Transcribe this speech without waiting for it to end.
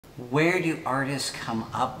Where do artists come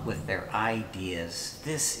up with their ideas?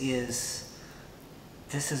 This is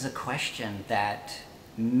a question that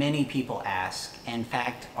many people ask. In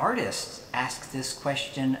fact, artists ask this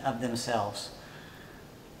question of themselves.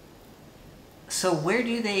 So where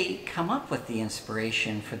do they come up with the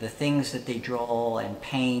inspiration for the things that they draw and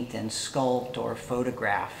paint and sculpt or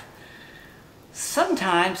photograph?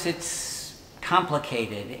 Sometimes it's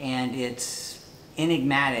complicated and it's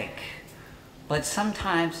enigmatic, but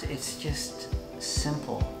sometimes it's just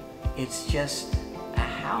simple. It's just a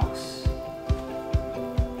house.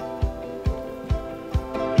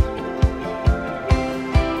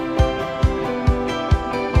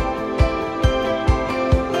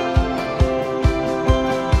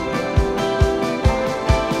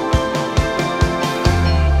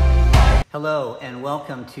 Hello and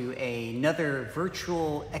welcome to another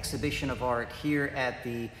virtual exhibition of art here at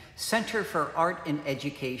the Center for Art and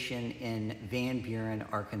Education in Van Buren,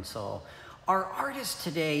 Arkansas. Our artist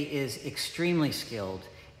today is extremely skilled,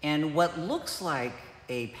 and what looks like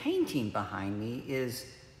a painting behind me is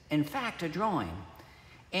in fact a drawing.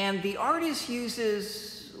 And the artist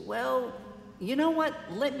uses, well, you know what?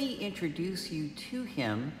 Let me introduce you to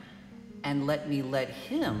him and let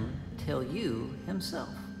him tell you himself.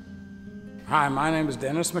 Hi, my name is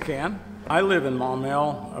Dennis McCann. I live in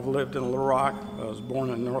Maumelle. I've lived in Little Rock. I was born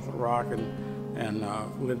in North Little Rock and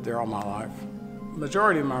lived there all my life.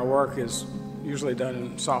 Majority of my work is usually done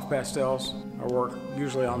in soft pastels. I work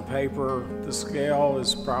usually on paper. The scale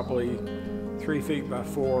is probably 3 feet by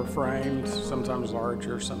 4 framed, sometimes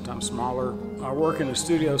larger, sometimes smaller. I work in a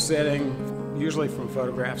studio setting, usually from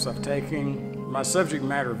photographs I've taken. My subject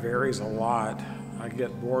matter varies a lot. I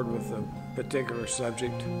get bored with a particular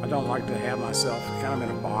subject. I don't like to have myself kind of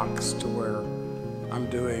in a box to where I'm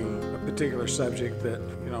doing a particular subject that,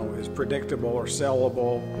 is predictable or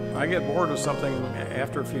sellable. I get bored with something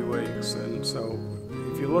after a few weeks, and so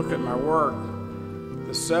if you look at my work,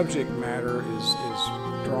 the subject matter is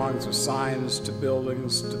drawings of signs to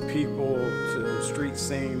buildings, to people, to street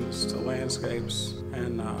scenes, to landscapes,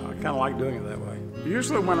 and I kind of like doing it that way.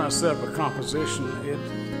 Usually when I set up a composition, it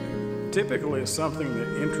typically is something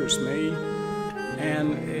that interests me,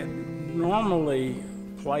 and it normally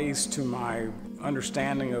plays to my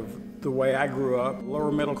understanding of the way I grew up,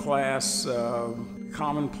 lower middle class,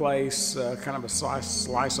 commonplace, kind of a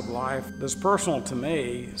slice of life that's personal to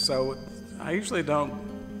me. So I usually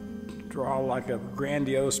don't draw like a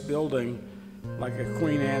grandiose building, like a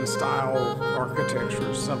Queen Anne style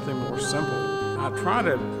architecture, something more simple. I try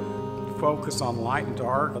to focus on light and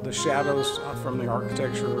dark. The shadows from the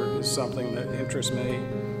architecture is something that interests me.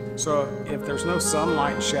 So if there's no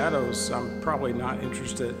sunlight and shadows, I'm probably not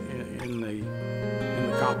interested in the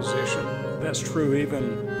composition. That's true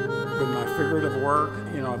even with my figurative work.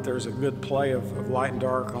 If there's a good play of light and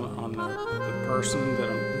dark on the person,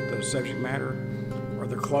 the subject matter, or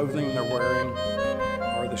the clothing they're wearing,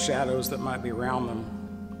 or the shadows that might be around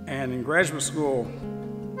them. And in graduate school,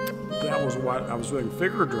 that was what I was doing,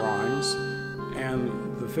 figure drawings,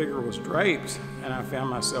 and the figure was draped, and I found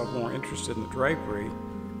myself more interested in the drapery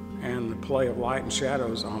and the play of light and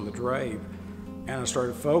shadows on the drape. And I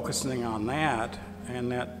started focusing on that,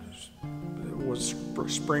 and that was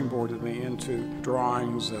springboarded me into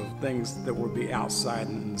drawings of things that would be outside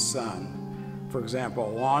in the sun. For example,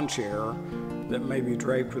 a lawn chair that may be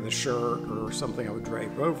draped with a shirt or something I would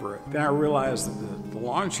drape over it. Then I realized that the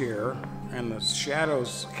lawn chair and the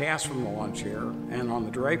shadows cast from the lawn chair and on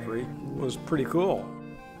the drapery was pretty cool.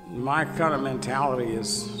 My kind of mentality is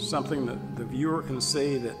something that the viewer can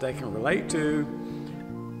see that they can relate to,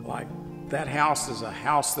 like that house is a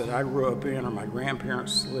house that I grew up in or my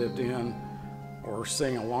grandparents lived in, or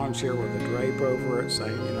seeing a lawn chair with a drape over it,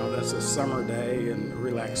 saying, that's a summer day and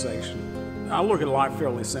relaxation. I look at life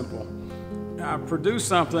fairly simple. I produce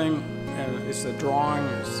something, and it's a drawing,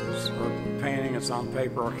 or a painting, it's on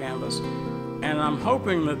paper or canvas, and I'm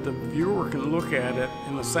hoping that the viewer can look at it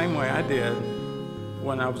in the same way I did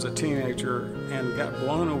when I was a teenager and got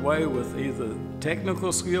blown away with either the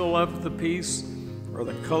technical skill of the piece, or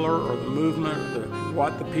the color, or the movement, or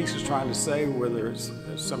what the piece is trying to say, whether it's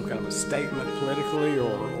some kind of a statement politically,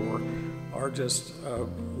 or just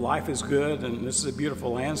life is good and this is a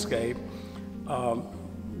beautiful landscape.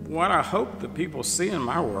 What I hope that people see in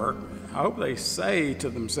my work, I hope they say to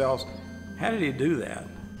themselves, how did he do that?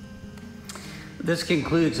 This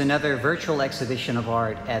concludes another virtual exhibition of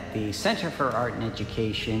art at the Center for Art and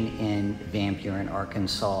Education in Van Buren,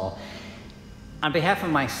 Arkansas. On behalf of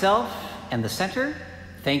myself and the center,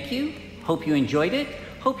 thank you. Hope you enjoyed it.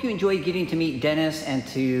 Hope you enjoyed getting to meet Dennis and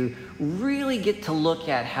to really get to look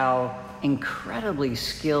at how incredibly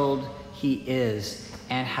skilled he is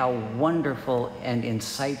and how wonderful and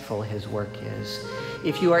insightful his work is.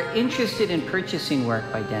 If you are interested in purchasing work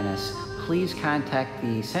by Dennis, please contact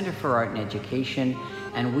the Center for Art and Education,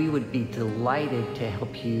 and we would be delighted to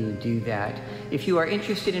help you do that. If you are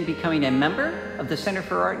interested in becoming a member of the Center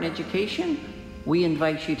for Art and Education, we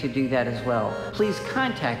invite you to do that as well. Please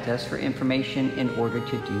contact us for information in order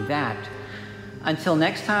to do that. Until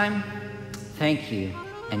next time, thank you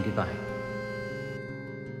and goodbye.